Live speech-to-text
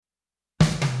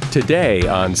Today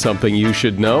on Something You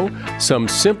Should Know, some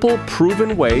simple,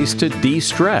 proven ways to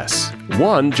de-stress.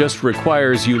 One just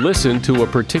requires you listen to a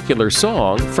particular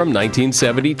song from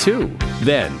 1972.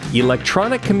 Then,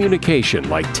 electronic communication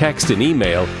like text and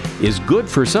email is good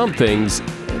for some things,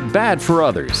 bad for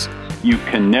others. You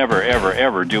can never, ever,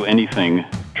 ever do anything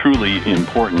truly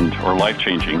important or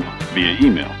life-changing via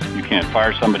email. You can't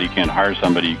fire somebody, you can't hire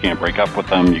somebody, you can't break up with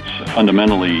them. It's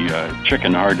fundamentally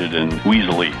chicken-hearted and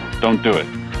weaselly. Don't do it.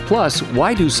 Plus,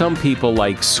 why do some people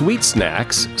like sweet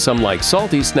snacks, some like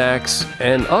salty snacks,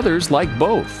 and others like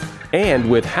both? And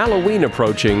with Halloween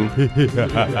approaching,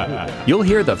 you'll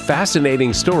hear the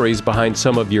fascinating stories behind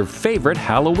some of your favorite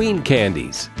Halloween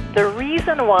candies. The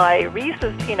reason why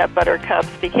Reese's Peanut Butter Cups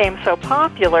became so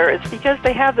popular is because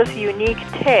they have this unique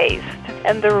taste.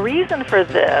 And the reason for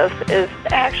this is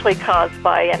actually caused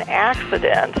by an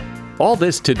accident. All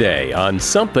this today on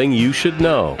Something You Should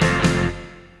Know.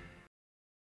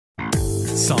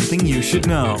 Something you should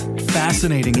know.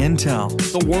 Fascinating intel,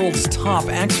 the world's top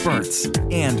experts,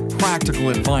 and practical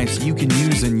advice you can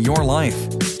use in your life.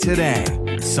 Today,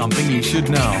 Something You Should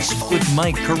Know with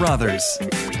Mike Carruthers.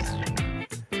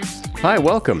 Hi,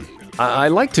 welcome. I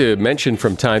like to mention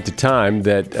from time to time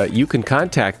that you can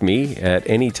contact me at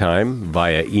any time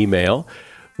via email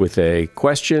with a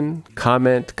question,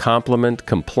 comment, compliment,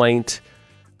 complaint.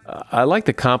 I like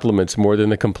the compliments more than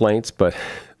the complaints, but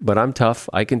I'm tough.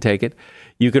 I can take it.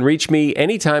 You can reach me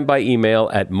anytime by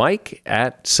email at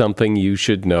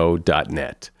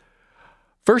mike@somethingyoushouldknow.net.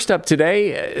 First up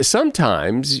today,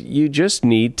 sometimes you just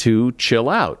need to chill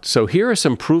out. So here are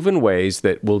some proven ways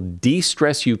that will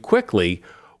de-stress you quickly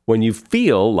when you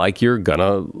feel like you're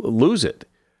gonna lose it.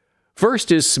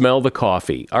 First is smell the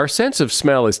coffee. Our sense of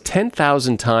smell is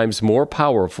 10,000 times more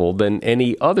powerful than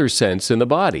any other sense in the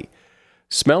body.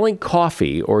 Smelling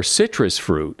coffee or citrus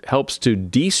fruit helps to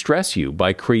de-stress you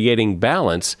by creating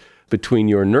balance between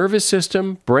your nervous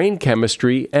system, brain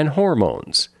chemistry, and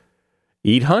hormones.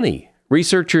 Eat honey.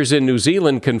 Researchers in New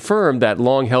Zealand confirmed that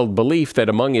long-held belief that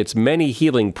among its many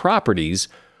healing properties,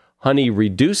 honey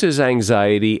reduces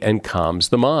anxiety and calms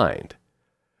the mind.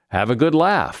 Have a good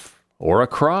laugh or a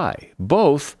cry.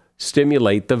 Both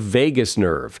stimulate the vagus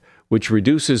nerve, which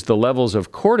reduces the levels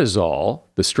of cortisol,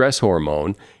 the stress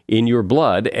hormone, in your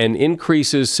blood and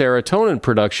increases serotonin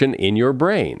production in your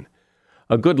brain.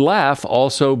 A good laugh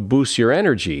also boosts your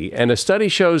energy, and a study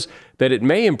shows that it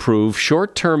may improve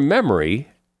short-term memory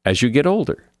as you get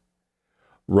older.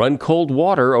 Run cold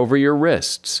water over your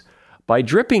wrists. By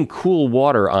dripping cool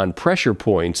water on pressure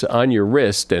points on your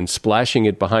wrist and splashing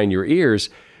it behind your ears,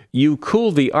 you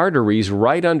cool the arteries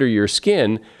right under your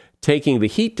skin, taking the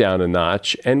heat down a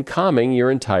notch and calming your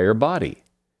entire body.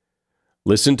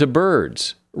 Listen to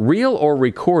birds. Real or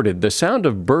recorded, the sound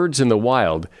of birds in the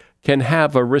wild can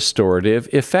have a restorative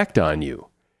effect on you.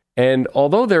 And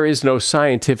although there is no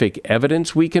scientific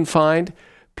evidence we can find,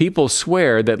 people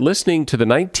swear that listening to the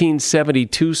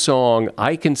 1972 song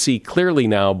I Can See Clearly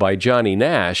Now by Johnny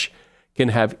Nash can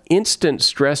have instant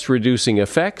stress-reducing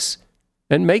effects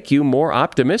and make you more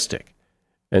optimistic.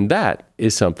 And that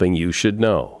is something you should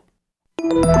know.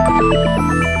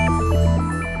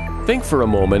 Think for a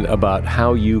moment about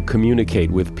how you communicate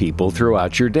with people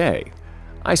throughout your day.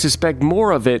 I suspect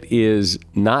more of it is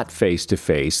not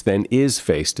face-to-face than is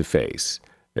face-to-face.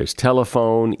 There's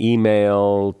telephone,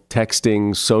 email,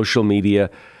 texting, social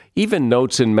media, even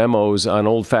notes and memos on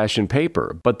old-fashioned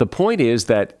paper. But the point is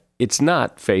that it's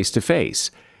not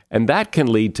face-to-face, and that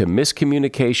can lead to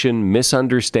miscommunication,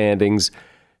 misunderstandings,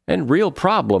 and real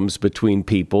problems between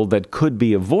people that could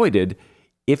be avoided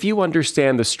if you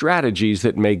understand the strategies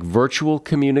that make virtual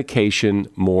communication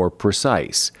more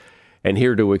precise. And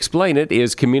here to explain it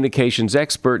is communications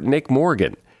expert Nick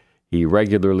Morgan. He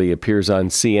regularly appears on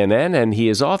CNN, and he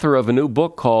is author of a new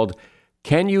book called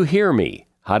Can You Hear Me?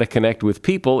 How to Connect with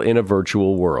People in a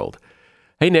Virtual World.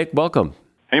 Hey, Nick, welcome.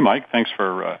 Hey, Mike. Thanks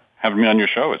for having me on your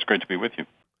show. It's great to be with you.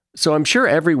 So I'm sure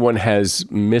everyone has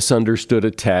misunderstood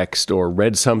a text or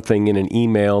read something in an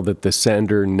email that the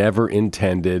sender never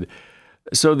intended.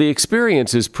 So the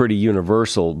experience is pretty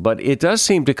universal, but it does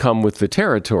seem to come with the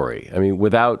territory. I mean,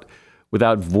 without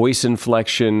voice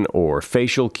inflection or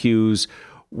facial cues,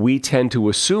 we tend to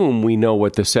assume we know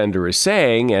what the sender is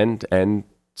saying, and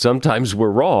sometimes we're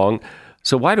wrong.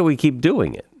 So why do we keep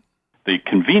doing it? The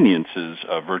conveniences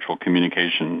of virtual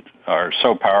communication are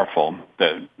so powerful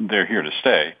that they're here to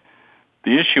stay.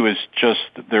 The issue is just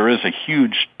that there is a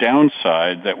huge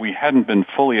downside that we hadn't been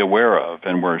fully aware of,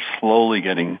 and we're slowly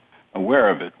getting aware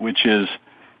of it, which is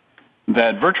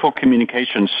that virtual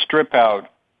communications strip out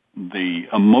the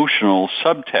emotional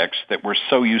subtext that we're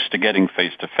so used to getting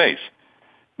face-to-face.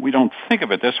 we don't think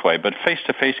of it this way, but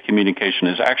face-to-face communication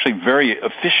is actually very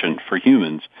efficient for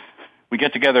humans. We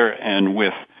get together and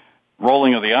with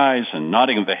rolling of the eyes and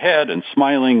nodding of the head and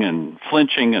smiling and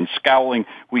flinching and scowling,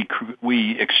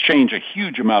 we exchange a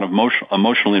huge amount of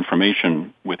emotional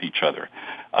information with each other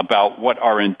about what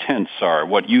our intents are,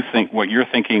 what you think, what you're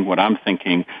thinking, what I'm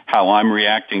thinking, how I'm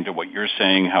reacting to what you're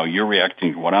saying, how you're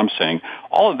reacting to what I'm saying.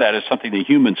 All of that is something that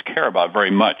humans care about very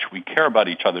much. We care about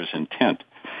each other's intent.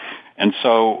 And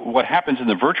so what happens in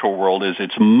the virtual world is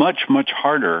it's much, much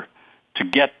harder to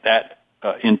get that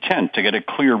intent, to get a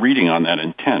clear reading on that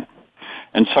intent.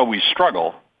 And so we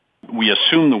struggle. We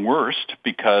assume the worst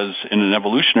because in an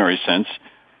evolutionary sense,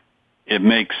 it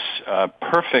makes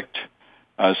perfect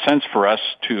sense for us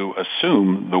to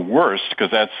assume the worst because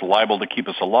that's liable to keep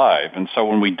us alive. And so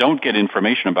when we don't get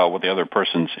information about what the other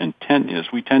person's intent is,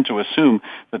 we tend to assume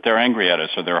that they're angry at us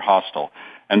or they're hostile.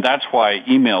 And that's why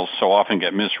emails so often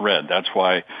get misread. That's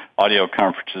why audio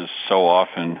conferences so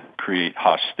often create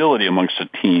hostility amongst a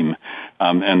team.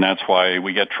 And that's why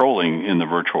we get trolling in the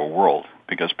virtual world,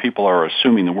 because people are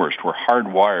assuming the worst. We're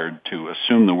hardwired to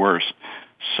assume the worst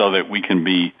so that we can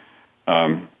be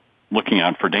looking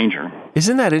out for danger.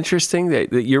 Isn't that interesting?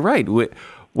 That you're right.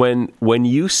 When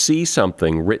you see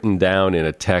something written down in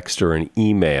a text or an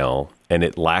email and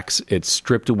it's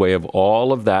stripped away of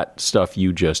all of that stuff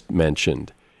you just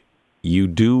mentioned, you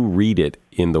do read it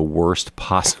in the worst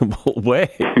possible way.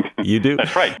 You do.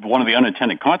 That's right. One of the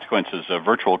unintended consequences of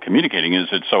virtual communicating is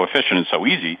it's so efficient and so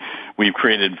easy. We've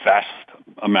created vast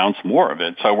amounts more of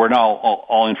it, so we're now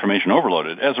all information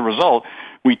overloaded. As a result,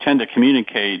 we tend to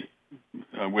communicate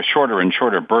with shorter and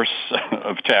shorter bursts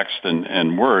of text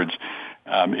and words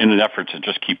in an effort to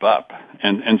just keep up.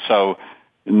 And so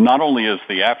not only is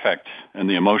the affect and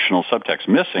the emotional subtext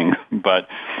missing, but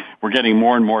we're getting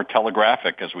more and more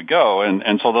telegraphic as we go.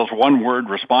 And so those one-word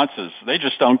responses, they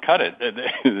just don't cut it.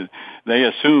 They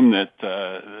assume that,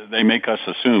 they make us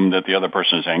assume that the other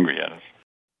person is angry at us.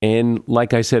 And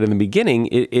like I said in the beginning,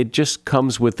 it just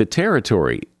comes with the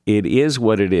territory. It is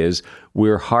what it is.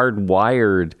 We're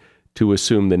hardwired to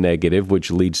assume the negative,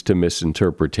 which leads to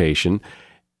misinterpretation.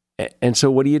 And so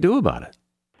what do you do about it?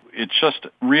 It's just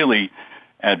really,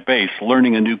 at base,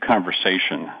 learning a new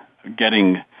conversation,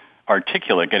 getting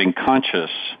articulate, getting conscious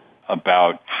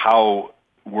about how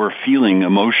we're feeling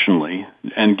emotionally,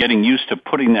 and getting used to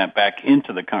putting that back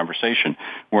into the conversation,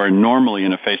 where normally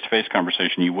in a face-to-face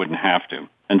conversation you wouldn't have to.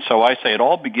 And so I say it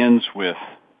all begins with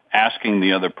asking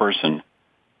the other person,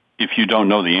 if you don't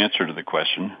know the answer to the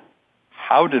question,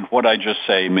 how did what I just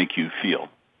say make you feel?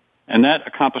 And that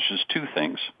accomplishes two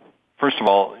things. First of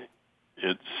all,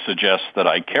 it suggests that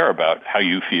I care about how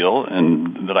you feel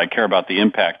and that I care about the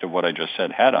impact of what I just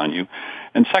said had on you.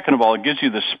 And second of all, it gives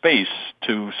you the space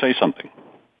to say something.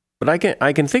 But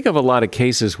I can think of a lot of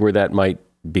cases where that might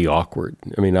be awkward.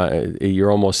 I mean,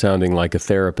 you're almost sounding like a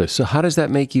therapist. So how does that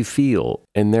make you feel?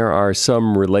 And there are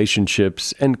some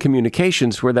relationships and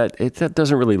communications where that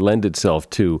doesn't really lend itself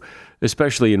to,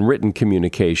 especially in written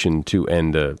communication, to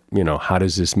end how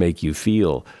does this make you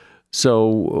feel?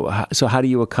 So how do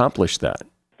you accomplish that?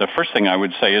 The first thing I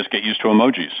would say is get used to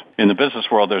emojis. In the business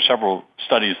world, there are several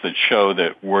studies that show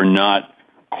that we're not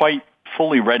quite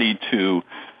fully ready to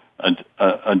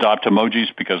adopt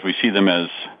emojis because we see them as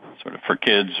sort of for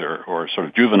kids or sort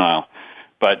of juvenile.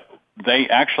 But they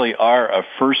actually are a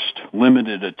first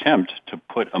limited attempt to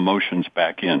put emotions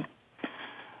back in.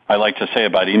 I like to say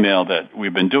about email that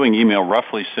we've been doing email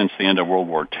roughly since the end of World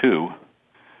War II.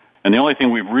 And the only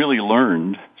thing we've really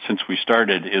learned since we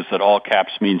started is that all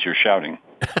caps means you're shouting.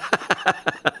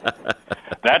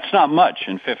 That's not much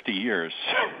in 50 years.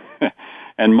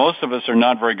 And most of us are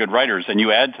not very good writers. And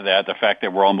you add to that the fact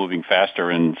that we're all moving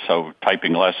faster and so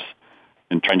typing less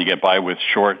and trying to get by with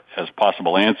short as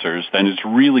possible answers, then it's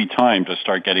really time to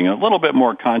start getting a little bit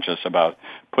more conscious about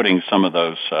putting some of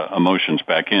those emotions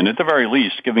back in. At the very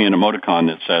least, give me an emoticon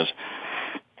that says,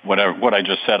 what I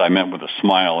just said I meant with a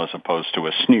smile as opposed to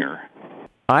a sneer.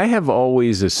 I have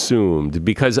always assumed,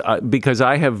 because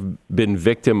I have been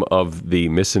victim of the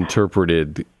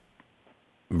misinterpreted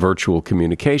virtual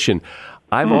communication,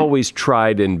 I've always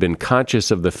tried and been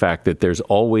conscious of the fact that there's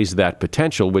always that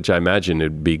potential, which I imagine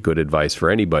would be good advice for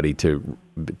anybody to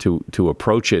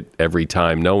approach it every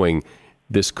time knowing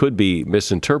this could be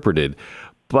misinterpreted.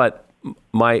 But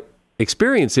my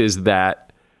experience is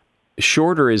that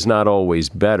shorter is not always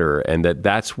better, and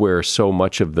that's where so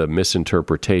much of the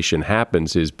misinterpretation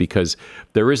happens, is because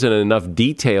there isn't enough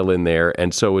detail in there,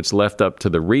 and so it's left up to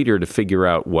the reader to figure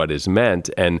out what is meant.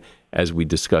 And as we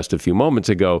discussed a few moments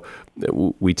ago,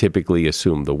 we typically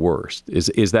assume the worst.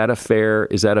 Is that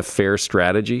a fair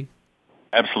strategy?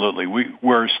 Absolutely.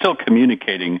 We're still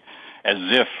communicating as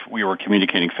if we were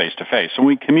communicating face-to-face. So when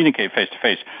we communicate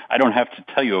face-to-face, I don't have to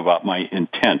tell you about my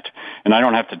intent, and I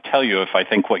don't have to tell you if I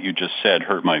think what you just said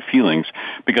hurt my feelings,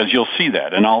 because you'll see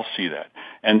that, and I'll see that.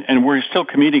 And we're still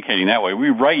communicating that way. We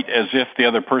write as if the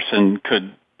other person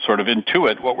could sort of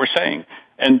intuit what we're saying.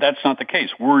 And that's not the case.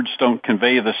 Words don't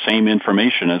convey the same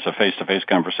information as a face-to-face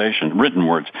conversation, written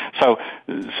words. So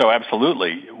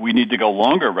absolutely, we need to go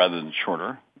longer rather than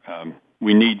shorter.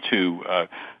 We need to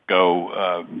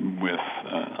go with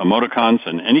emoticons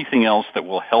and anything else that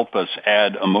will help us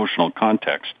add emotional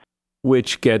context.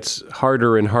 Which gets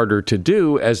harder and harder to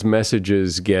do as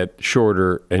messages get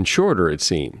shorter and shorter, it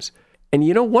seems. And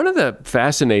one of the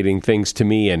fascinating things to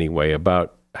me anyway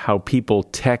about how people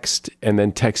text and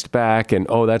then text back and,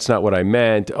 oh, that's not what I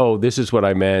meant. Oh, this is what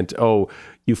I meant. Oh,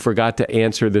 you forgot to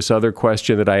answer this other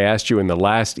question that I asked you in the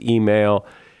last email.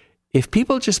 If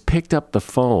people just picked up the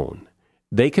phone,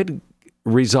 they could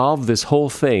resolve this whole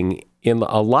thing in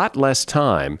a lot less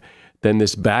time than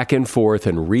this back and forth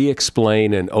and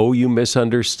re-explain and, oh, you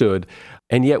misunderstood.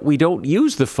 And yet we don't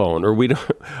use the phone, or we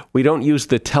don't use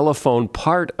the telephone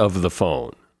part of the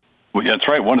phone. Well, that's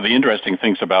right. One of the interesting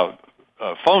things about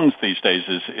phones these days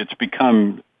is it's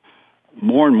become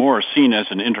more and more seen as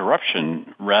an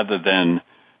interruption rather than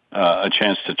a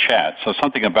chance to chat. So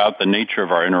something about the nature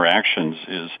of our interactions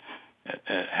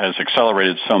has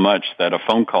accelerated so much that a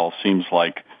phone call seems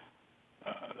like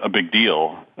a big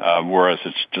deal, whereas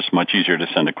it's just much easier to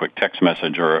send a quick text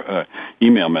message or an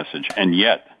email message. And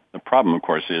yet, the problem, of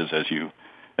course, is as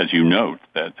you note,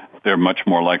 that they're much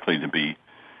more likely to be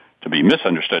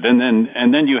misunderstood. And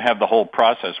then you have the whole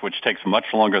process, which takes much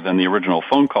longer than the original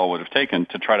phone call would have taken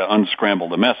to try to unscramble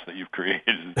the mess that you've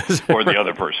created or the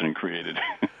other person created.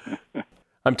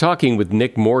 I'm talking with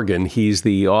Nick Morgan. He's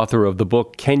the author of the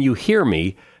book, Can You Hear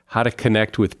Me? How to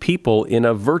Connect with People in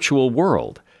a Virtual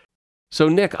World. So,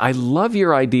 Nick, I love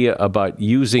your idea about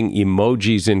using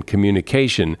emojis in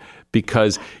communication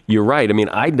because you're right. I mean,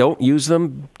 I don't use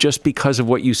them just because of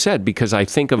what you said, because I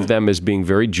think of them as being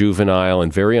very juvenile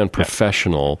and very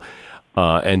unprofessional.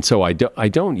 And so I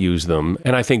don't use them.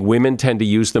 And I think women tend to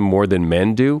use them more than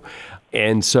men do.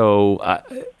 And so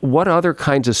what other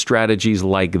kinds of strategies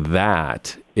like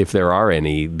that, if there are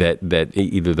any, that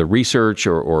either the research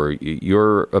or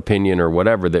your opinion or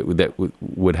whatever that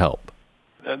would help?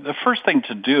 The first thing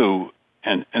to do,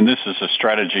 and this is a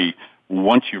strategy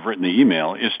once you've written the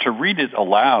email, is to read it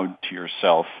aloud to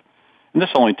yourself. And this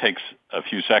only takes a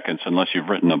few seconds unless you've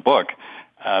written a book.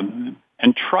 And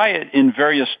try it in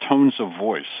various tones of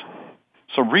voice.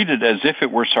 So read it as if it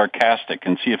were sarcastic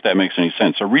and see if that makes any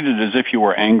sense. Or read it as if you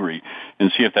were angry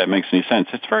and see if that makes any sense.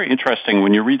 It's very interesting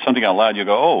when you read something out loud, you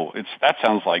go, oh, that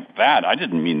sounds like that. I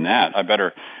didn't mean that. I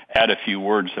better add a few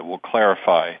words that will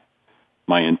clarify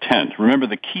my intent. Remember,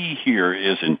 the key here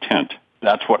is intent.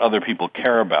 That's what other people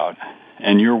care about.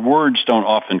 And your words don't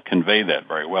often convey that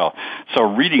very well. So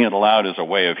reading it aloud is a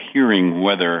way of hearing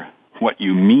whether what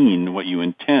you mean, what you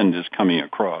intend is coming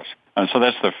across. So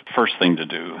that's the first thing to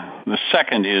do. The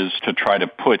second is to try to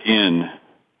put in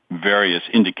various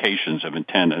indications of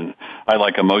intent. And I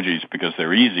like emojis because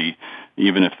they're easy,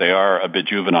 even if they are a bit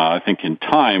juvenile. I think in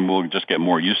time we'll just get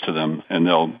more used to them, and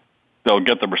they'll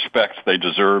get the respect they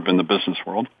deserve in the business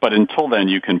world. But until then,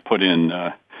 you can put in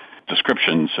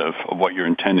descriptions of what your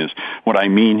intent is. What I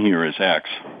mean here is X.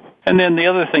 And then the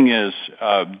other thing is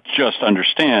just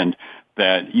understand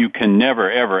that you can never,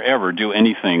 ever, ever do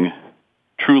anything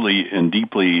truly and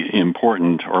deeply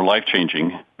important or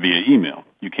life-changing via email.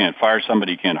 You can't fire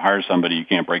somebody, you can't hire somebody, you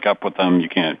can't break up with them, you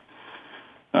can't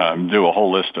do a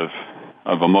whole list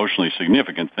of emotionally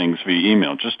significant things via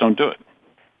email. Just don't do it.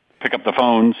 Pick up the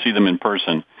phone, see them in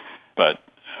person, but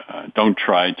don't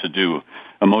try to do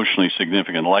emotionally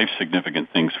significant, life-significant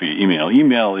things via email.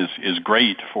 Email is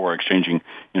great for exchanging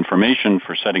information,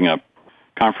 for setting up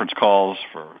conference calls,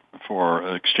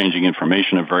 for exchanging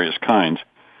information of various kinds.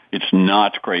 It's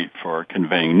not great for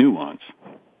conveying nuance.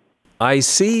 I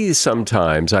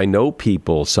know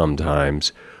people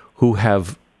sometimes who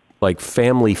have like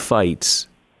family fights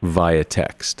via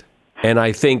text. And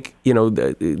I think,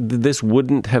 this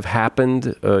wouldn't have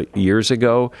happened years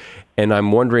ago. And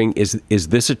I'm wondering, is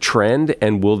this a trend,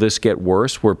 and will this get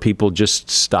worse where people just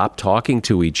stop talking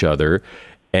to each other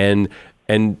and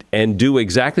do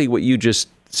exactly what you just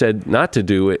said not to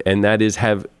do, and that is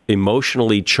have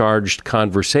emotionally charged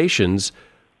conversations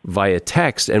via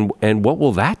text? And what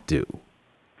will that do?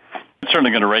 It's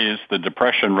certainly going to raise the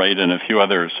depression rate and a few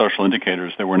other social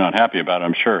indicators that we're not happy about,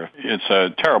 I'm sure. It's a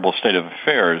terrible state of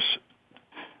affairs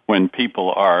when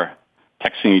people are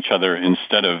texting each other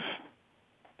instead of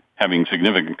having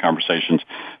significant conversations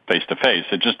face-to-face.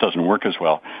 It just doesn't work as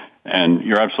well. And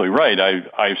you're absolutely right.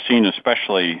 I've seen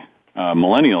especially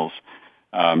millennials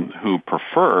who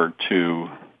prefer to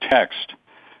text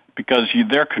because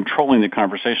they're controlling the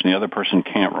conversation. The other person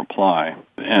can't reply.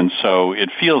 And so it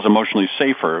feels emotionally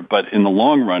safer, but in the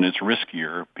long run, it's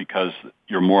riskier because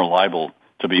you're more liable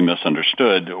to be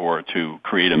misunderstood or to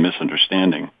create a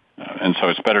misunderstanding. And so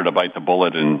it's better to bite the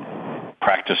bullet and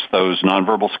practice those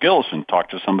nonverbal skills and talk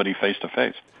to somebody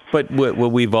face-to-face. But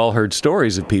we've all heard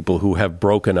stories of people who have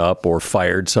broken up or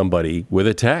fired somebody with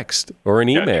a text or an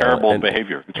email. Terrible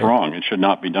behavior. It's wrong. It should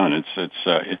not be done.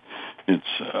 It's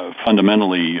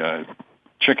fundamentally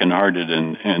chicken-hearted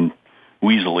and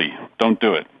weaselly. Don't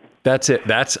do it. That's it.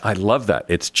 I love that.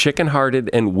 It's chicken-hearted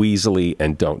and weaselly,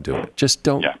 and don't do it. Just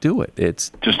don't do it.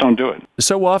 Just don't do it.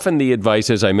 So often the advice,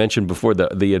 as I mentioned before,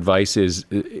 the advice is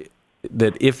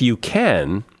that if you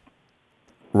can,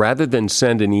 rather than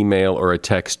send an email or a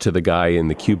text to the guy in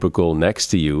the cubicle next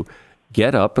to you,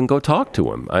 get up and go talk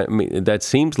to him. I mean, that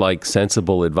seems like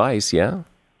sensible advice, yeah?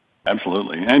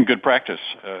 Absolutely, and good practice.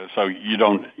 So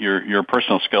your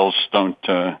personal skills don't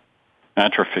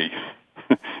atrophy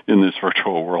in this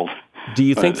virtual world. Do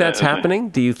you think that's happening?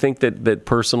 Do you think that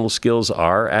personal skills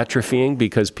are atrophying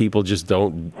because people just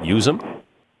don't use them?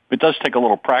 It does take a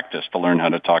little practice to learn how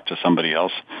to talk to somebody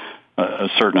else. A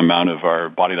certain amount of our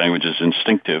body language is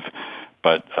instinctive,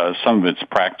 but some of it's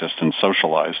practiced and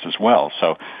socialized as well.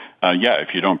 So,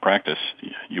 if you don't practice,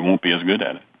 you won't be as good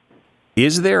at it.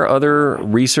 Is there other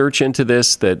research into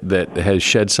this that has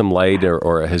shed some light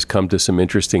or has come to some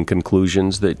interesting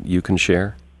conclusions that you can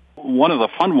share? One of the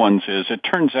fun ones is it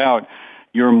turns out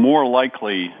you're more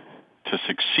likely to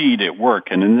succeed at work,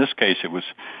 and in this case, it was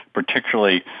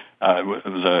particularly it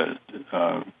was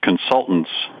a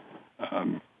consultant's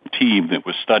team that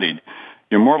was studied.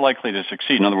 You're more likely to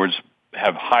succeed. In other words,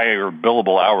 have higher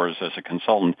billable hours as a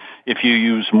consultant if you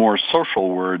use more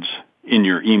social words in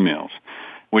your emails,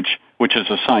 which is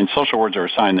a sign. Social words are a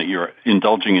sign that you're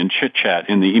indulging in chit-chat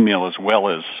in the email as well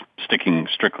as sticking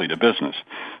strictly to business.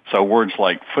 So words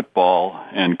like football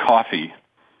and coffee,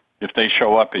 if they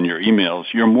show up in your emails,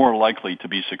 you're more likely to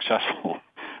be successful,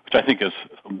 which I think is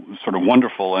sort of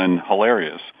wonderful and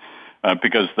hilarious.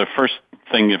 Because the first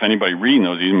thing, if anybody reading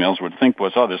those emails would think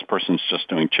was, this person's just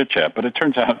doing chit-chat. But it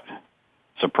turns out,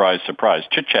 surprise, surprise,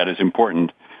 chit-chat is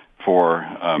important for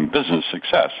business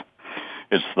success.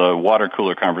 It's the water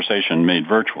cooler conversation made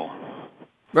virtual.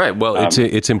 Right. Well,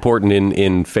 it's important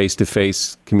in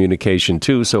face-to-face communication,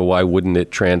 too, so why wouldn't it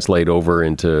translate over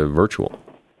into virtual?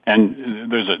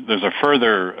 And there's a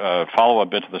further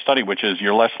follow-up bit to the study, which is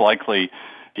you're less likely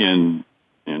in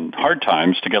hard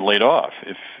times to get laid off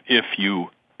if you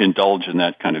indulge in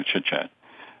that kind of chit-chat.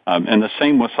 And the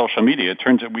same with social media. It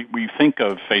turns out we think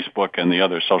of Facebook and the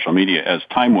other social media as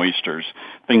time wasters,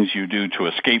 things you do to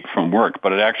escape from work,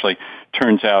 but it actually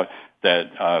turns out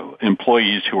that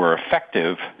employees who are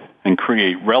effective and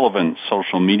create relevant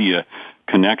social media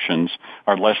connections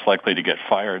are less likely to get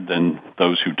fired than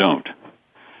those who don't.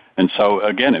 And so,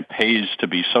 again, it pays to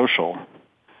be social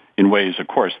in ways, of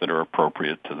course, that are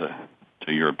appropriate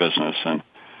to your business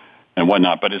and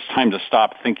whatnot. But it's time to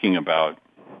stop thinking about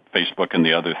Facebook and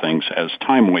the other things as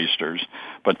time wasters,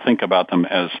 but think about them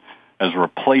as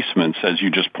replacements, as you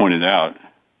just pointed out,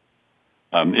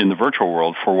 in the virtual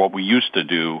world for what we used to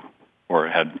do or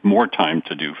had more time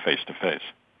to do face-to-face.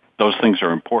 Those things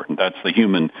are important. That's the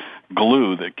human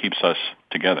glue that keeps us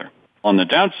together. On the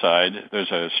downside, there's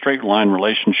a straight line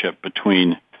relationship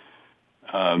between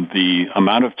the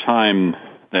amount of time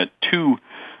that two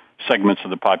segments of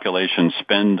the population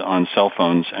spend on cell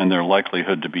phones and their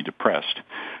likelihood to be depressed,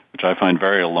 which I find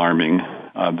very alarming.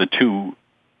 The two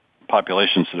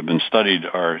populations that have been studied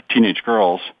are teenage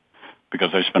girls,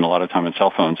 because they spend a lot of time on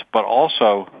cell phones, but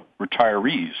also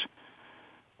retirees.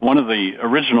 One of the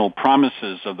original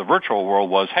promises of the virtual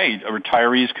world was, hey,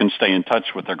 retirees can stay in touch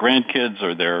with their grandkids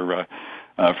or their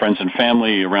friends and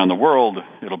family around the world.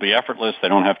 It'll be effortless. They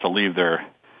don't have to leave their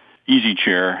easy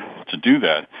chair to do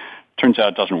that. Turns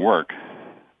out it doesn't work.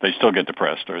 They still get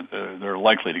depressed, or they're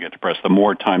likely to get depressed the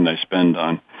more time they spend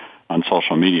on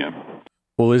social media.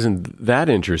 Well, isn't that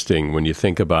interesting when you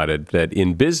think about it, that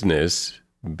in business,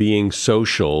 being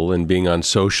social and being on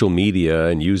social media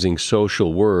and using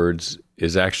social words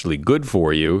is actually good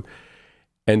for you.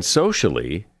 And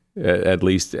socially, at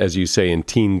least as you say in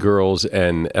teen girls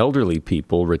and elderly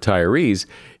people, retirees,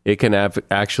 it can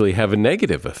actually have a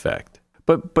negative effect.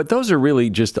 But those are really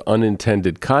just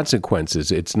unintended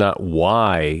consequences. It's not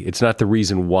the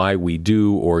reason why we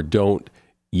do or don't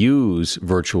use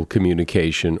virtual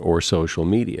communication or social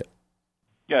media.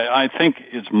 Yeah, I think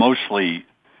it's mostly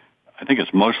I think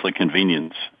it's mostly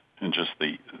convenience and just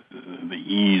the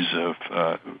ease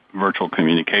of virtual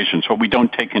communications. What we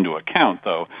don't take into account,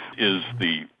 though, is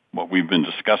what we've been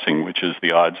discussing, which is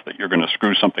the odds that you're going to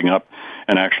screw something up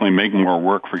and actually make more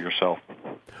work for yourself.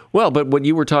 Well, but what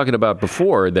you were talking about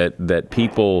before, that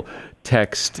people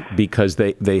text because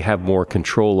they have more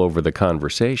control over the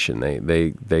conversation.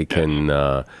 They can,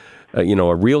 a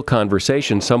real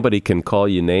conversation, somebody can call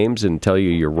you names and tell you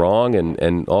you're wrong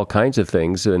and all kinds of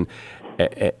things, and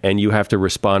you have to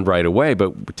respond right away.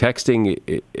 But texting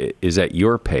is at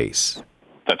your pace.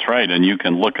 That's right, and you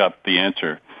can look up the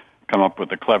answer, come up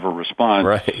with a clever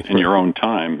response in your own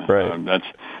time. Right.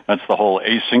 That's the whole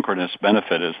asynchronous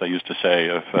benefit, as they used to say,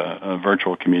 of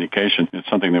virtual communication. It's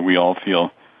something that we all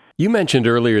feel. You mentioned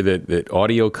earlier that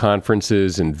audio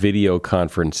conferences and video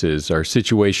conferences are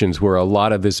situations where a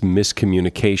lot of this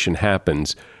miscommunication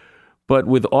happens. But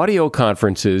with audio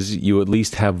conferences, you at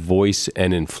least have voice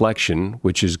and inflection,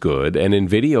 which is good. And in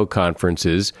video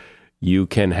conferences, you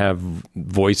can have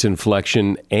voice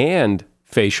inflection and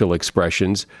facial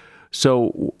expressions.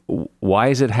 So why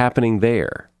is it happening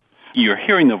there? You're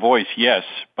hearing the voice, yes,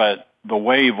 but the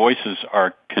way voices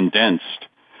are condensed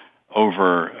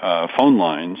over phone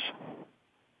lines,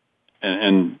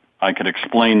 and I could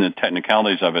explain the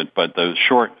technicalities of it, but the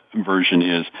short version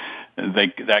is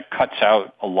that cuts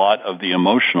out a lot of the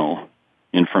emotional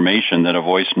information that a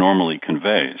voice normally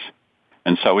conveys.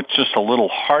 And so it's just a little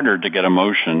harder to get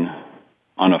emotion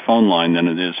on a phone line than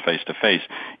it is face-to-face,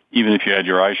 even if you had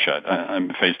your eyes shut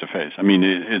face-to-face. I mean,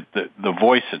 the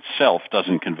voice itself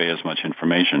doesn't convey as much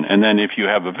information. And then if you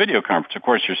have a video conference, of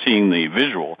course, you're seeing the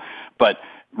visual. But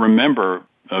remember,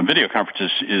 a video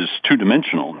conference is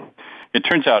two-dimensional. It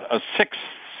turns out a sixth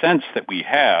sense that we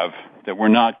have that we're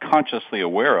not consciously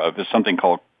aware of is something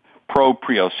called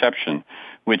proprioception,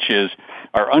 which is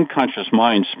our unconscious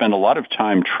minds spend a lot of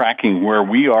time tracking where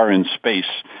we are in space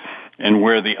and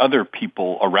where the other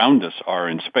people around us are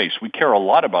in space. We care a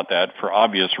lot about that for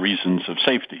obvious reasons of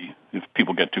safety. If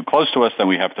people get too close to us, then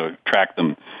we have to track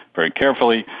them very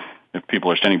carefully. If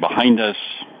people are standing behind us,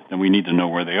 then we need to know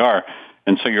where they are.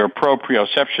 And so your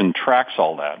proprioception tracks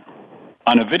all that.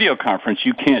 On a video conference,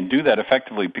 you can't do that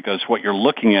effectively because what you're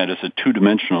looking at is a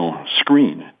two-dimensional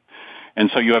screen. And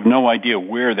so you have no idea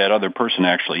where that other person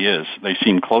actually is. They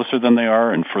seem closer than they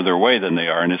are and further away than they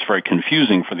are, and it's very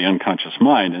confusing for the unconscious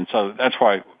mind. And so that's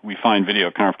why we find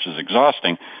video conferences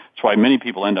exhausting. That's why many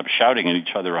people end up shouting at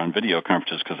each other on video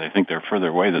conferences because they think they're further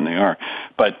away than they are.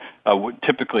 But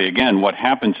typically, again, what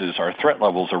happens is our threat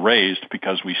levels are raised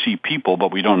because we see people,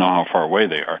 but we don't know how far away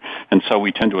they are. And so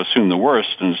we tend to assume the worst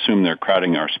and assume they're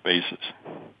crowding our spaces.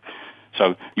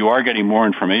 So you are getting more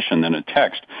information than a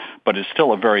text, but it's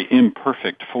still a very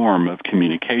imperfect form of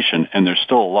communication, and there's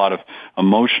still a lot of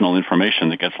emotional information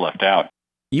that gets left out.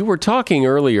 You were talking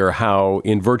earlier how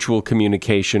in virtual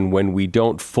communication, when we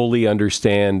don't fully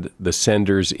understand the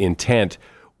sender's intent,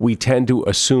 we tend to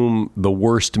assume the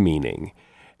worst meaning.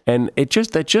 And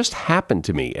that just happened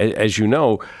to me. As you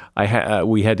know,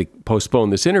 we had to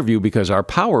postpone this interview because our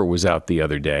power was out the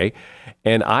other day,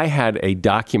 and I had a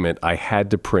document I had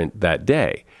to print that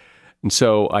day. And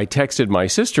so I texted my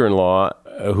sister-in-law,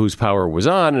 whose power was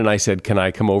on, and I said, "Can I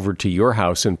come over to your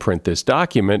house and print this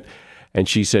document?" And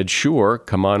she said, "Sure,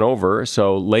 come on over."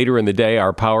 So later in the day,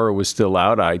 our power was still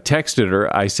out. I texted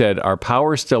her. I said, "Our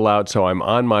power's still out, so I'm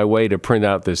on my way to print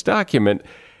out this document."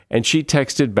 And she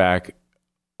texted back,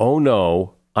 "Oh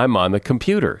no, I'm on the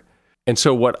computer." And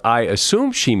so what I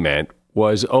assumed she meant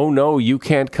was, "Oh no, you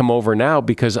can't come over now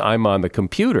because I'm on the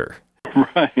computer."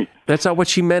 Right. That's not what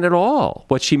she meant at all.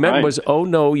 What she meant was, "Oh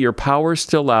no, your power's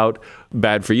still out.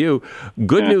 Bad for you.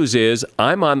 Good news is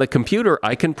I'm on the computer.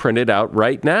 I can print it out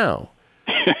right now."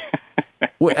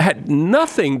 It had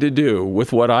nothing to do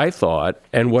with what I thought,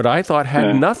 and what I thought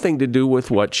had nothing to do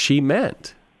with what she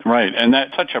meant. Right, and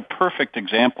that's such a perfect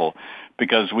example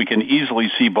because we can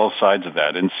easily see both sides of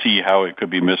that and see how it could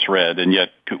be misread, and yet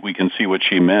we can see what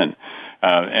she meant.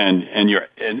 And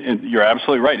you're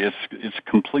absolutely right. It's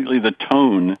completely the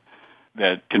tone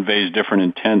that conveys different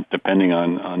intent depending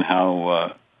on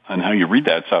how you read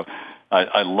that. So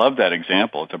I love that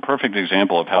example. It's a perfect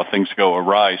example of how things go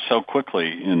awry so quickly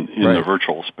in the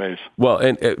virtual space. Well,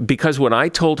 and because when I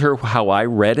told her how I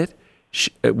read it,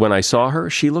 when I saw her,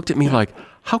 she looked at me like,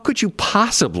 "How could you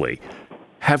possibly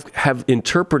have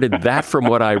interpreted that from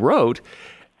what I wrote?"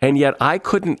 And yet I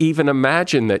couldn't even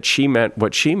imagine that she meant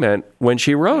what she meant when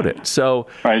she wrote it. So,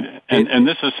 right. And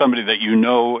this is somebody that you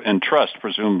know and trust,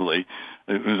 presumably,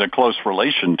 who's a close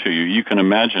relation to you. You can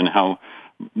imagine how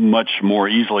much more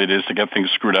easily it is to get things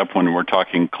screwed up when we're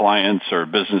talking clients or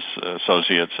business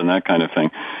associates and that kind of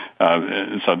thing.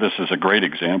 So this is a great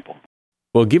example.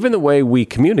 Well, given the way we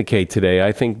communicate today,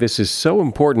 I think this is so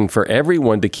important for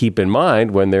everyone to keep in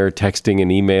mind when they're texting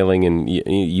and emailing and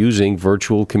using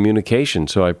virtual communication.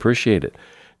 So I appreciate it.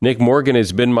 Nick Morgan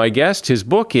has been my guest. His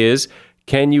book is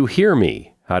Can You Hear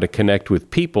Me? How to Connect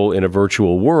with People in a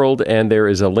Virtual World. And there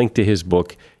is a link to his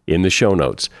book in the show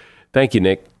notes. Thank you,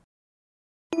 Nick.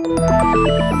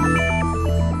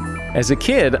 As a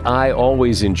kid, I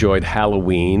always enjoyed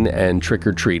Halloween and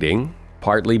trick-or-treating,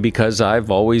 partly because I've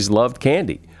always loved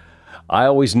candy. I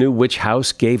always knew which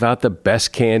house gave out the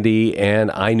best candy,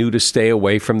 and I knew to stay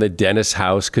away from the dentist's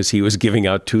house because he was giving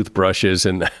out toothbrushes,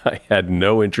 and I had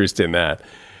no interest in that.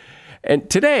 And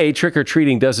today,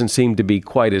 trick-or-treating doesn't seem to be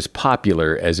quite as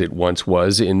popular as it once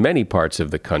was in many parts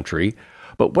of the country.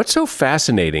 But what's so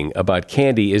fascinating about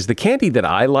candy is the candy that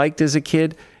I liked as a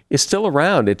kid is still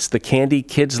around. It's the candy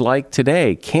kids like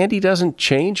today. Candy doesn't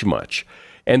change much.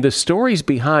 And the stories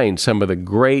behind some of the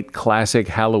great classic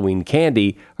Halloween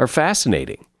candy are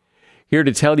fascinating. Here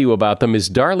to tell you about them is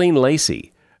Darlene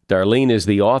Lacey. Darlene is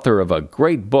the author of a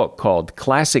great book called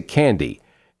Classic Candy.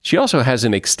 She also has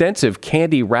an extensive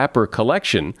candy wrapper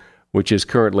collection, which is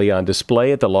currently on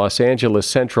display at the Los Angeles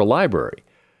Central Library.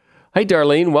 Hi,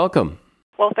 Darlene. Welcome.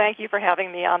 Well, thank you for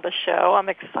having me on the show. I'm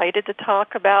excited to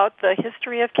talk about the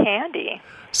history of candy.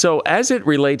 So as it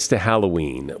relates to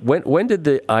Halloween, when did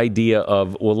the idea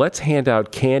of, well, let's hand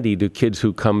out candy to kids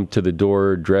who come to the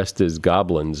door dressed as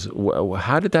goblins,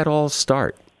 how did that all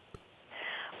start?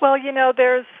 Well,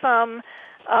 there's some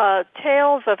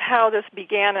tales of how this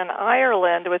began in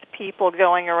Ireland with people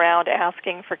going around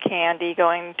asking for candy,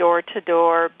 going door to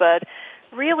door. But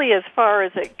really, as far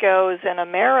as it goes in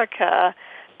America,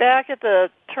 back at the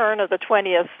turn of the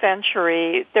 20th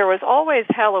century, there was always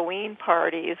Halloween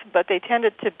parties, but they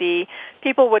tended to be,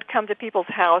 people would come to people's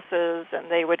houses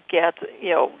and they would get,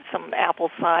 some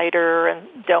apple cider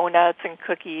and donuts and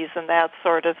cookies and that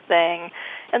sort of thing.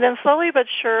 And then slowly but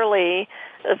surely,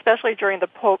 especially during the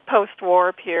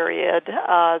post-war period,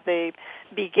 they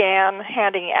began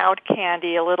handing out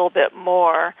candy a little bit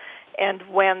more. And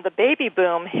when the baby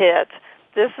boom hit,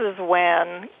 this is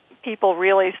when people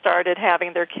really started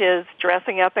having their kids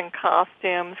dressing up in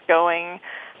costumes, going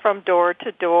from door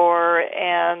to door,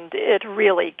 and it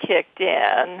really kicked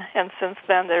in. And since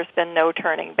then, there's been no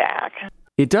turning back.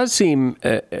 It does seem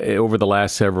over the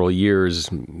last several years,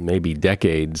 maybe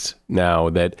decades now,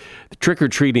 that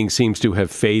trick-or-treating seems to have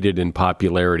faded in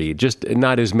popularity. Just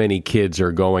not as many kids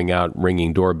are going out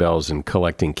ringing doorbells and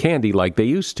collecting candy like they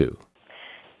used to.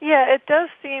 Yeah, it does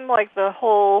seem like the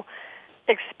whole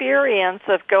experience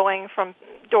of going from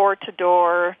door to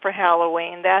door for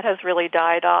Halloween, that has really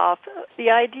died off. The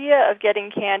idea of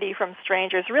getting candy from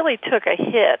strangers really took a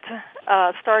hit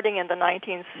starting in the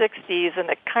 1960s, and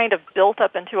it kind of built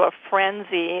up into a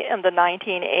frenzy in the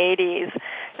 1980s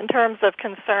in terms of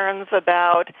concerns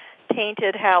about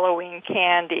tainted Halloween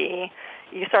candy.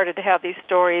 You started to have these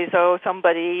stories,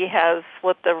 somebody has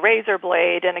slipped a razor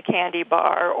blade in a candy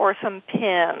bar, or some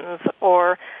pins,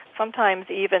 or sometimes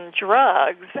even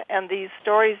drugs, and these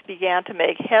stories began to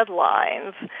make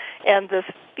headlines, and this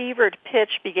fevered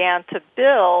pitch began to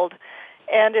build.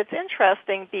 And it's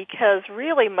interesting because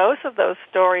really most of those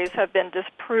stories have been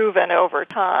disproven over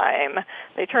time.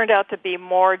 They turned out to be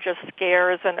more just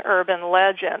scares and urban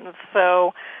legends.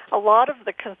 So a lot of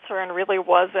the concern really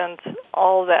wasn't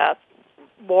all that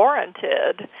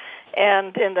warranted.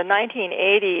 And in the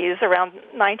 1980s, around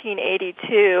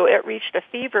 1982, it reached a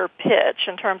fever pitch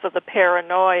in terms of the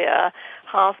paranoia.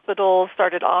 Hospitals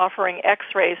started offering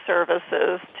X-ray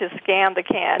services to scan the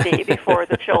candy before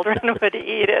the children would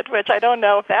eat it, which I don't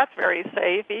know if that's very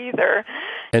safe either.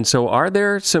 And so are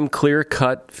there some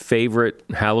clear-cut favorite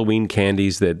Halloween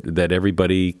candies that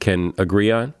everybody can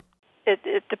agree on?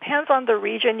 It depends on the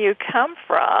region you come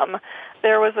from.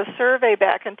 There was a survey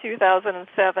back in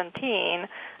 2017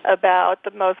 about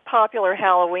the most popular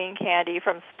Halloween candy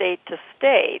from state to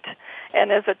state.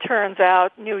 And as it turns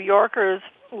out, New Yorkers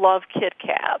love Kit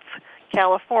Kats.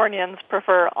 Californians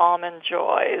prefer Almond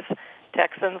Joys.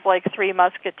 Texans like Three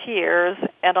Musketeers.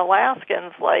 And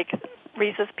Alaskans like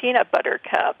Reese's Peanut Butter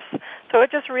Cups. So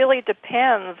it just really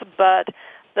depends, but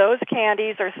those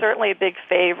candies are certainly big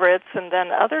favorites, and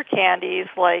then other candies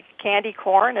like candy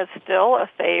corn is still a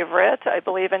favorite, I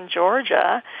believe, in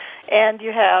Georgia. And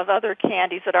you have other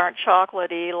candies that aren't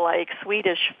chocolatey, like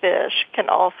Swedish Fish, can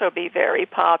also be very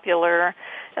popular.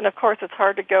 And, of course, it's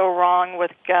hard to go wrong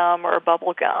with gum or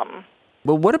bubble gum.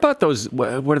 Well, what about those,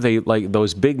 what are they, like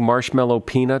those big marshmallow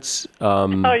peanuts?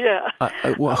 Oh, yeah.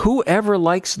 Whoever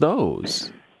likes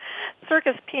those?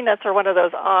 Circus peanuts are one of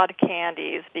those odd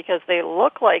candies because they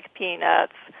look like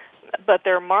peanuts, but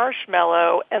they're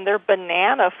marshmallow and they're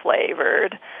banana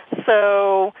flavored.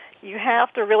 So you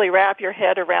have to really wrap your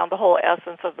head around the whole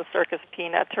essence of the circus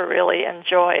peanut to really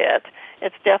enjoy it.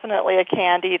 It's definitely a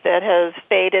candy that has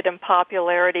faded in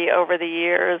popularity over the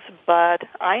years, but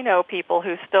I know people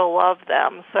who still love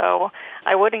them, so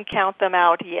I wouldn't count them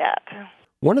out yet.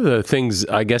 One of the things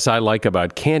I guess I like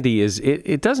about candy is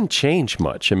it doesn't change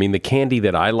much. I mean, the candy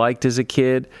that I liked as a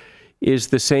kid is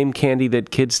the same candy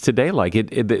that kids today like.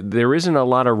 There isn't a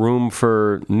lot of room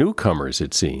for newcomers,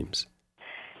 it seems.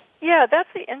 Yeah, that's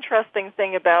the interesting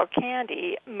thing about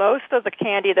candy. Most of the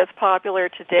candy that's popular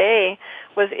today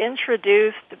was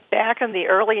introduced back in the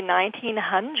early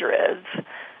 1900s.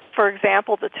 For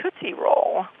example, the Tootsie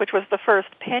Roll, which was the first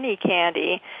penny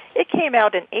candy, it came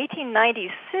out in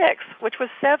 1896, which was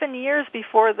 7 years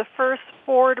before the first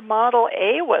Ford Model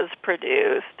A was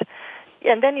produced.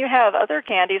 And then you have other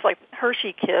candies like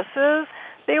Hershey Kisses.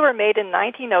 They were made in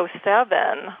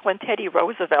 1907 when Teddy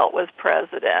Roosevelt was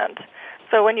president.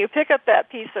 So when you pick up that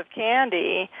piece of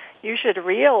candy, you should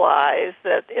realize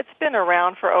that it's been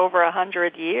around for over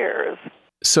 100 years.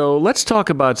 So let's talk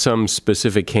about some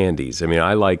specific candies. I mean,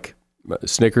 I like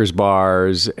Snickers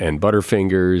bars and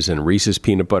Butterfingers and Reese's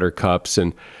Peanut Butter Cups,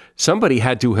 and somebody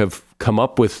had to have come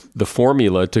up with the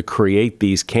formula to create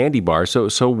these candy bars.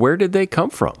 So where did they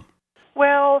come from?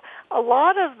 Well, a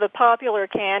lot of the popular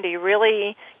candy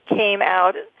really came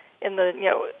out in the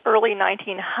early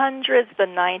 1900s, the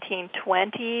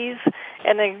 1920s,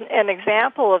 and an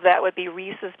example of that would be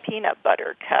Reese's Peanut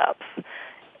Butter Cups.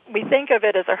 We think of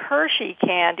it as a Hershey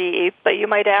candy, but you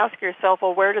might ask yourself,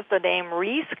 well, where does the name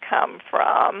Reese come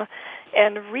from?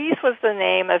 And Reese was the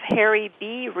name of Harry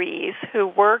B. Reese, who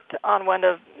worked on one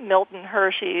of Milton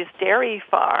Hershey's dairy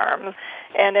farms.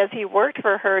 And as he worked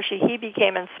for Hershey, he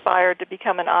became inspired to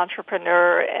become an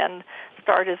entrepreneur and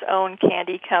start his own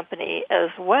candy company as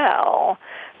well.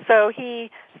 So he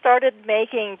started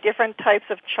making different types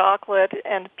of chocolate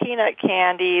and peanut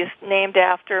candies named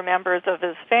after members of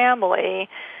his family.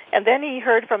 And then he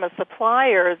heard from a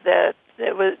supplier that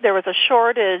there was a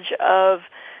shortage of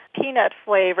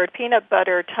peanut-flavored, peanut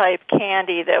butter-type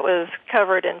candy that was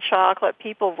covered in chocolate.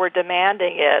 People were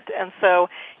demanding it, and so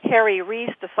Harry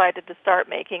Reese decided to start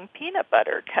making peanut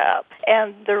butter cups.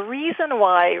 And the reason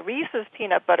why Reese's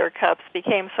Peanut Butter Cups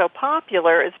became so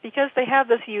popular is because they have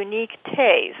this unique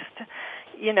taste.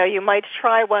 You might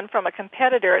try one from a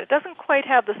competitor, and it doesn't quite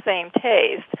have the same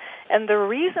taste. And the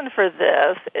reason for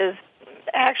this is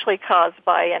actually caused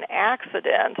by an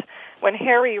accident. When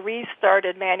Harry Reese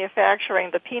started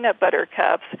manufacturing the peanut butter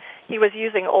cups, he was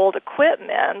using old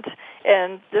equipment,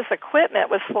 and this equipment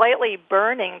was slightly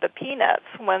burning the peanuts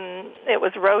when it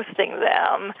was roasting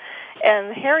them.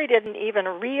 And Harry didn't even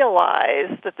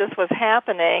realize that this was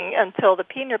happening until the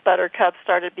peanut butter cups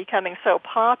started becoming so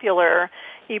popular.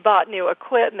 He bought new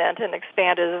equipment and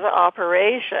expanded his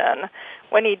operation.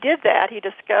 When he did that, he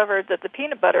discovered that the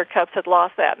peanut butter cups had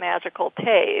lost that magical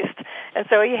taste. And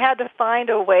so he had to find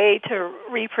a way to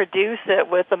reproduce it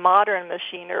with the modern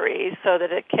machinery so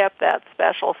that it kept that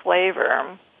special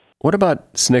flavor. What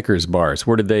about Snickers bars?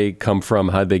 Where did they come from?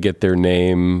 How did they get their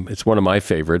name? It's one of my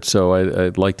favorites, so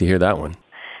I'd like to hear that one.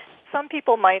 Some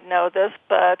people might know this,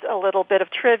 but a little bit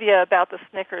of trivia about the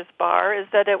Snickers bar is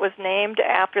that it was named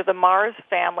after the Mars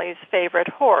family's favorite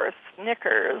horse,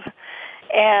 Snickers.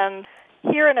 And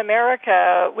here in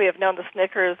America, we have known the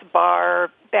Snickers bar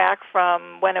back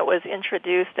from when it was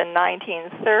introduced in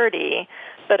 1930,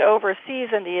 but overseas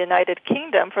in the United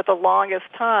Kingdom for the longest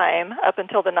time, up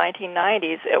until the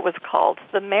 1990s, it was called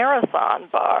the Marathon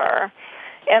bar.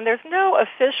 And there's no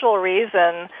official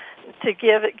reason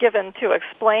given to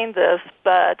explain this,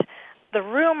 but the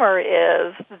rumor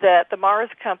is that the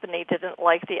Mars Company didn't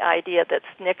like the idea that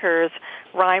Snickers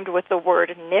rhymed with the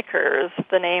word knickers,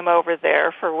 the name over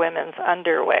there for women's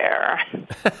underwear.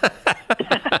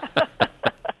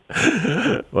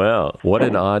 Well, what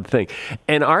an odd thing.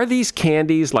 And are these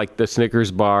candies like the Snickers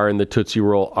bar and the Tootsie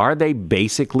Roll, are they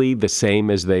basically the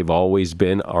same as they've always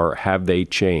been, or have they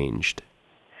changed?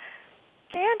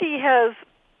 Candy has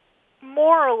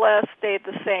more or less stayed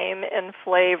the same in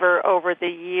flavor over the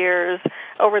years,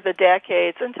 over the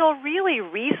decades. Until really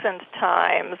recent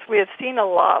times, we have seen a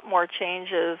lot more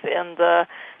changes in the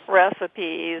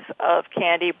recipes of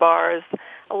candy bars.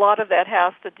 A lot of that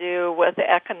has to do with the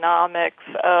economics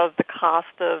of the cost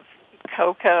of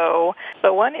cocoa.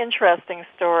 But one interesting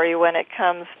story when it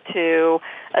comes to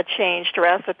a changed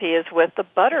recipe is with the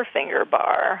Butterfinger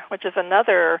bar, which is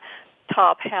another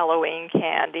top Halloween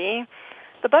candy.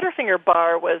 The Butterfinger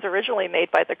bar was originally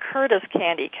made by the Curtis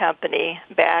Candy Company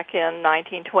back in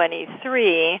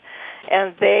 1923,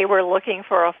 and they were looking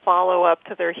for a follow-up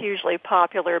to their hugely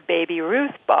popular Baby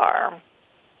Ruth bar.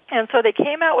 And so they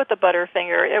came out with the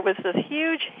Butterfinger. It was this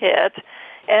huge hit,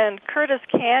 and Curtis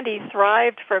Candy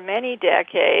thrived for many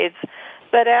decades.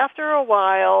 But after a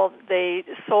while, they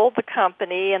sold the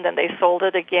company, and then they sold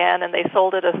it again, and they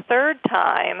sold it a third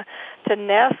time to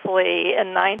Nestle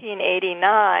in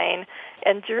 1989.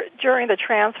 And during the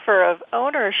transfer of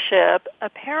ownership,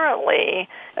 apparently,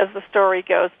 as the story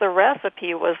goes, the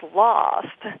recipe was lost.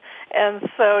 And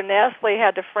so Nestle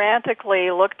had to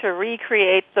frantically look to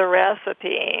recreate the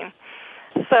recipe.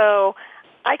 So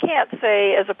I can't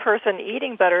say as a person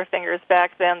eating Butterfingers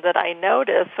back then that I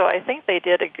noticed, so I think they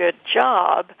did a good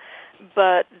job.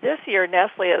 But this year,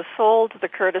 Nestle has sold the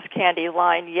Curtis Candy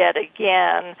line yet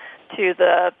again to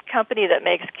the company that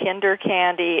makes Kinder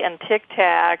Candy and Tic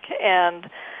Tac, and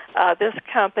this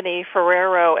company,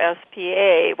 Ferrero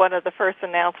SPA, one of the first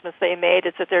announcements they made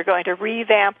is that they're going to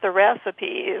revamp the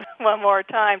recipes one more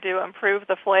time to improve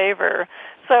the flavor.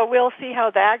 So we'll see how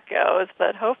that goes,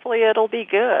 but hopefully it'll be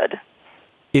good.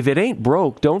 If it ain't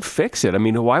broke, don't fix it. I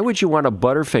mean, why would you want a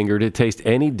Butterfinger to taste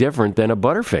any different than a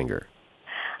Butterfinger?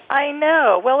 I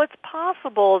know. Well, it's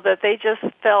possible that they just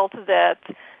felt that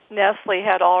Nestle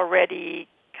had already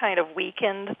kind of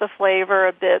weakened the flavor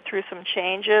a bit through some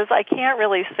changes. I can't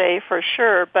really say for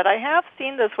sure, but I have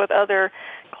seen this with other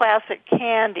classic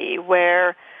candy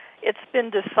where it's been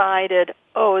decided,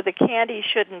 oh, the candy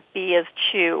shouldn't be as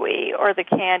chewy or the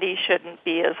candy shouldn't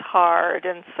be as hard.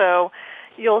 And so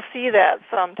you'll see that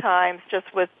sometimes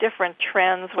just with different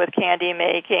trends with candy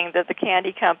making, that the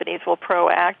candy companies will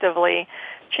proactively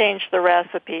change the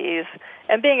recipes.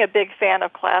 And being a big fan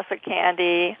of classic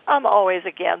candy, I'm always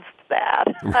against that.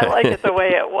 I like it the way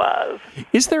it was.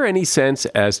 Is there any sense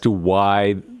as to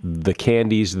why the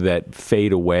candies that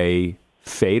fade away,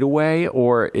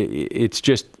 or it's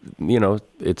just,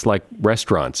 it's like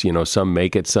restaurants, some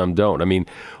make it, some don't? I mean,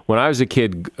 when I was a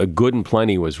kid, Good and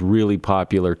Plenty was really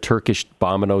popular. Turkish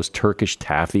Domino's, Turkish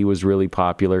Taffy was really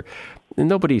popular. And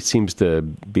nobody seems to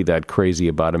be that crazy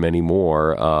about them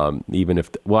anymore, even if,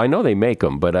 I know they make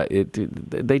them, but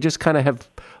they just kind of have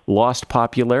lost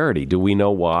popularity. Do we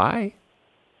know why?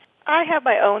 I have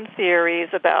my own theories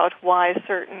about why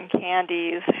certain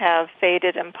candies have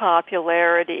faded in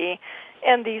popularity.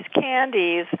 And these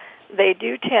candies, they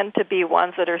do tend to be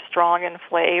ones that are strong in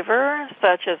flavor,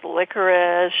 such as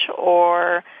licorice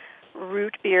or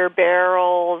root beer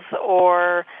barrels,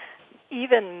 or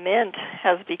even mint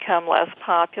has become less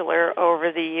popular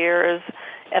over the years.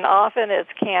 And often it's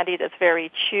candy that's very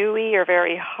chewy or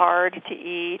very hard to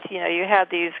eat. You have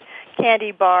these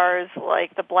candy bars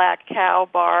like the Black Cow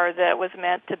bar that was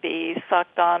meant to be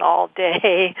sucked on all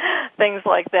day, things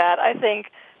like that. I think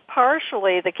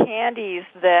partially the candies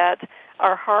that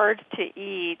are hard to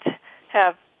eat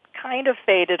have kind of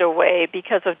faded away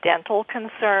because of dental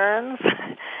concerns.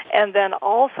 And then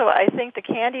also I think the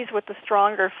candies with the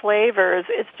stronger flavors,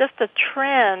 it's just a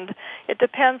trend. It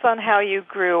depends on how you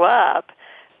grew up.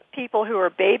 People who are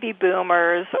baby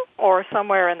boomers or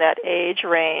somewhere in that age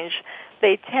range,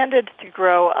 they tended to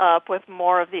grow up with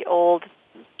more of the old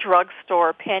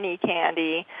drugstore penny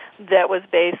candy that was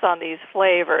based on these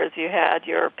flavors. You had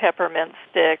your peppermint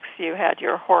sticks, you had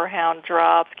your horehound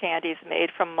drops, candies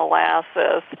made from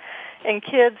molasses. And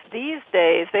kids these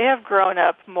days, they have grown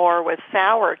up more with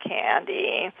sour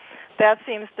candy. That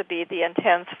seems to be the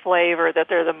intense flavor that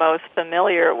they're the most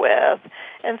familiar with.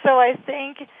 And so I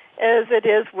think, as it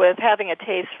is with having a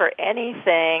taste for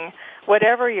anything,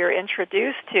 whatever you're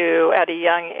introduced to at a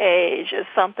young age is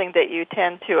something that you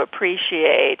tend to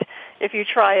appreciate. If you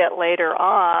try it later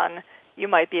on, you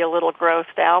might be a little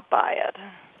grossed out by it.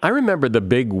 I remember the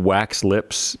big wax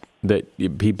lips that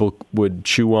people would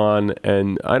chew on,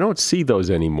 and I don't see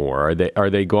those anymore. Are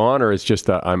they gone, or it's just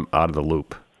that I'm out of the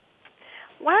loop?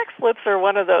 Wax lips are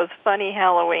one of those funny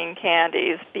Halloween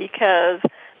candies because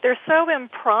they're so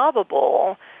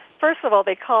improbable. First of all,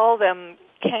 they call them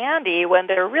candy when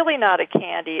they're really not a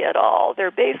candy at all. They're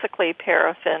basically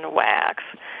paraffin wax.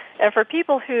 And for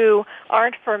people who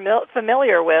aren't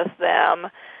familiar with them,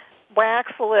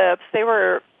 wax lips, they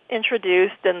were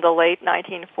introduced in the late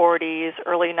 1940s,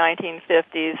 early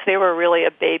 1950s. They were really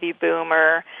a baby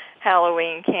boomer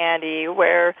Halloween candy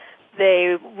where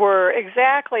they were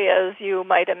exactly as you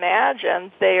might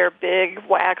imagine. They are big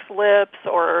wax lips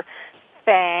or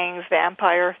fangs,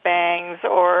 vampire fangs,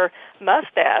 or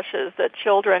mustaches that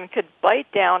children could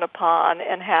bite down upon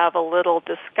and have a little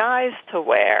disguise to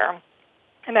wear.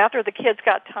 And after the kids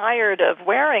got tired of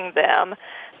wearing them,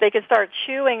 they could start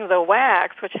chewing the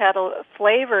wax, which had a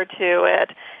flavor to it.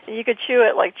 You could chew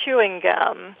it like chewing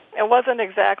gum. It wasn't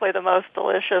exactly the most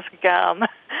delicious gum,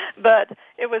 but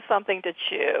it was something to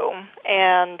chew.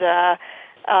 And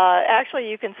actually,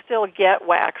 you can still get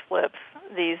wax lips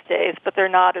these days, but they're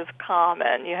not as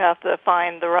common. You have to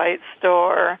find the right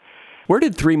store. Where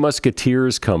did Three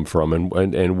Musketeers come from,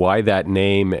 and why that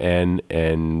name,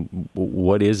 and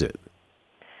what is it?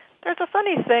 There's a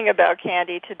funny thing about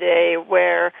candy today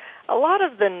where a lot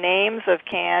of the names of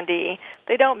candy,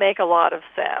 they don't make a lot of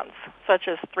sense, such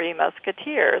as Three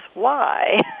Musketeers.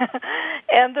 Why?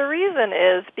 And the reason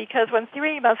is because when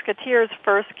Three Musketeers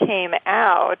first came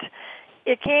out,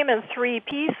 it came in 3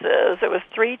 pieces. It was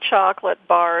 3 chocolate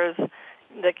bars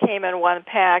that came in one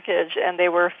package, and they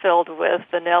were filled with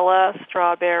vanilla,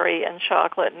 strawberry, and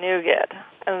chocolate nougat.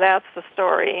 And that's the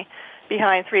story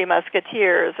behind Three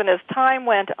Musketeers. And as time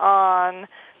went on,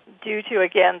 due to,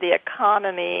 again, the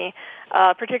economy,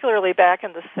 particularly back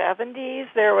in the 70s,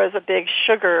 there was a big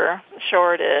sugar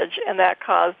shortage, and that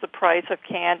caused the price of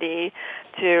candy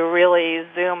to really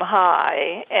zoom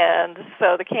high. And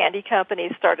so the candy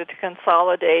companies started to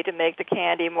consolidate and make the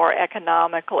candy more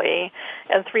economically,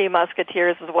 and Three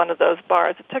Musketeers is one of those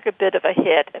bars. It took a bit of a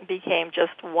hit and became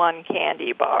just one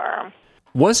candy bar.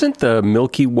 Wasn't the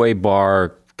Milky Way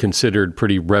bar considered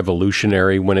pretty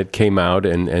revolutionary when it came out,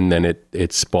 and then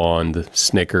it spawned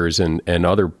Snickers and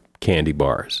other candy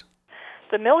bars?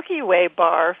 The Milky Way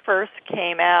bar first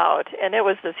came out, and it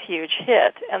was this huge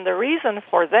hit. And the reason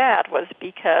for that was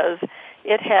because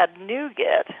it had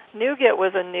nougat. Nougat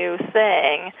was a new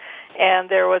thing. And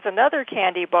there was another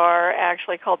candy bar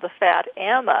actually called the Fat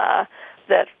Emma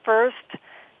that first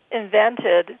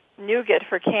invented nougat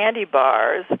for candy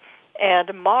bars.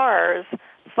 And Mars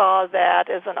saw that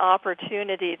as an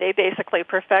opportunity. They basically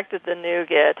perfected the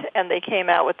nougat, and they came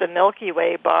out with the Milky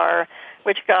Way bar,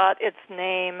 which got its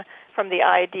name from the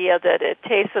idea that it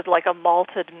tasted like a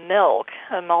malted milk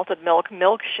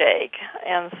milkshake.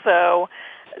 And so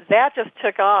that just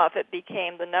took off. It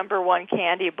became the number one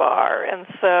candy bar. And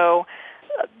so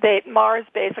Mars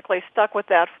basically stuck with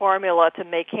that formula to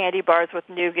make candy bars with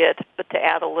nougat, but to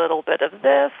add a little bit of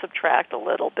this, subtract a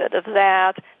little bit of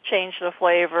that, change the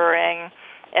flavoring,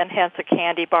 and hence a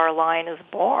candy bar line is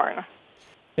born.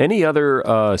 Any other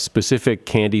specific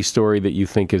candy story that you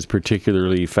think is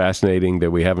particularly fascinating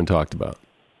that we haven't talked about?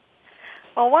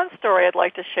 Well, one story I'd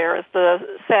like to share is the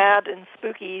sad and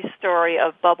spooky story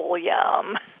of Bubble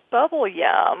Yum. Bubble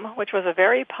Yum, which was a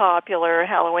very popular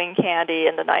Halloween candy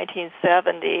in the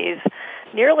 1970s,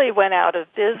 nearly went out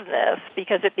of business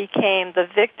because it became the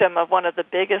victim of one of the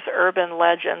biggest urban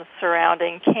legends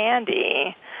surrounding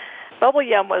candy. Bubble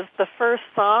Yum was the first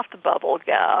soft bubble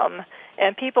gum,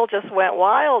 and people just went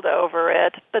wild over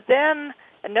it. But then,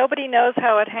 and nobody knows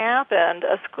how it happened,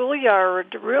 a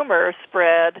schoolyard rumor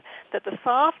spread that the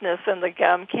softness in the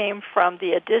gum came from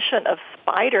the addition of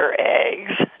spider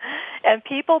eggs. And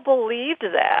people believed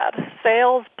that.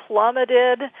 Sales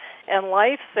plummeted, and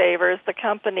Lifesavers, the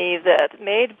company that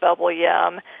made Bubble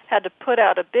Yum, had to put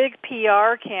out a big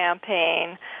PR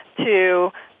campaign to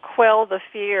quell the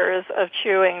fears of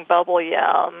chewing Bubble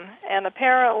Yum. And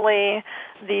apparently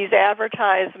these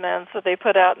advertisements that they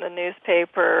put out in the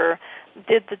newspaper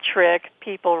did the trick.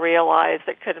 People realized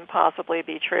it couldn't possibly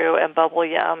be true, and Bubble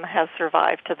Yum has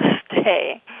survived to this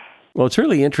day. Well, it's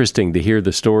really interesting to hear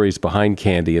the stories behind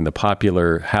candy and the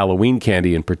popular Halloween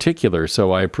candy in particular,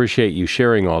 so I appreciate you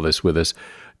sharing all this with us.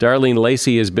 Darlene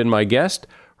Lacey has been my guest.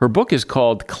 Her book is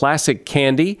called Classic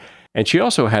Candy, and she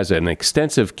also has an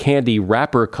extensive candy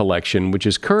wrapper collection, which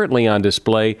is currently on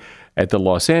display at the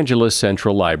Los Angeles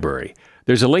Central Library.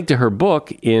 There's a link to her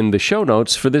book in the show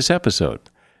notes for this episode.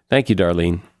 Thank you,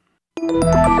 Darlene.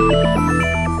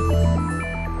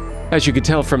 As you could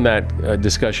tell from that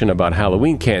discussion about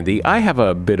Halloween candy, I have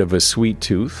a bit of a sweet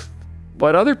tooth,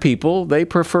 but other people, they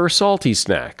prefer salty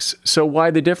snacks. So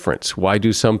why the difference? Why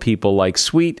do some people like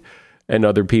sweet and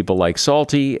other people like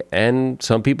salty, and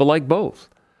some people like both?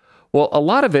 Well, a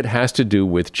lot of it has to do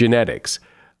with genetics.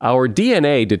 Our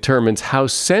DNA determines how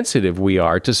sensitive we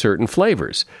are to certain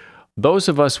flavors. Those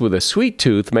of us with a sweet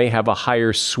tooth may have a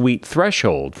higher sweet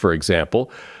threshold, for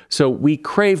example, so we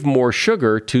crave more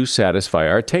sugar to satisfy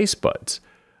our taste buds.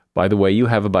 By the way, you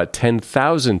have about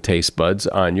 10,000 taste buds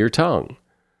on your tongue.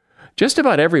 Just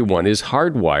about everyone is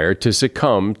hardwired to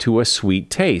succumb to a sweet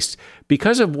taste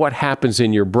because of what happens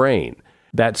in your brain.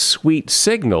 That sweet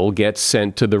signal gets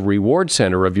sent to the reward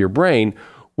center of your brain,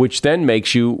 which then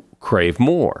makes you crave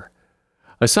more.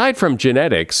 Aside from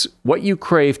genetics, what you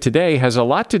crave today has a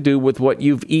lot to do with what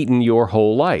you've eaten your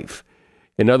whole life.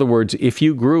 In other words, if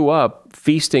you grew up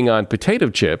feasting on potato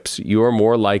chips, you're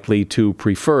more likely to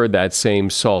prefer that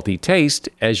same salty taste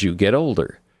as you get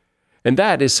older. And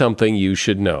that is something you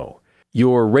should know.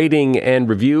 Your rating and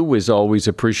review is always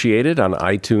appreciated on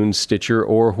iTunes, Stitcher,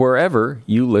 or wherever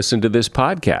you listen to this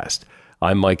podcast.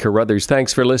 I'm Mike Carruthers.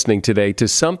 Thanks for listening today to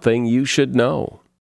Something You Should Know.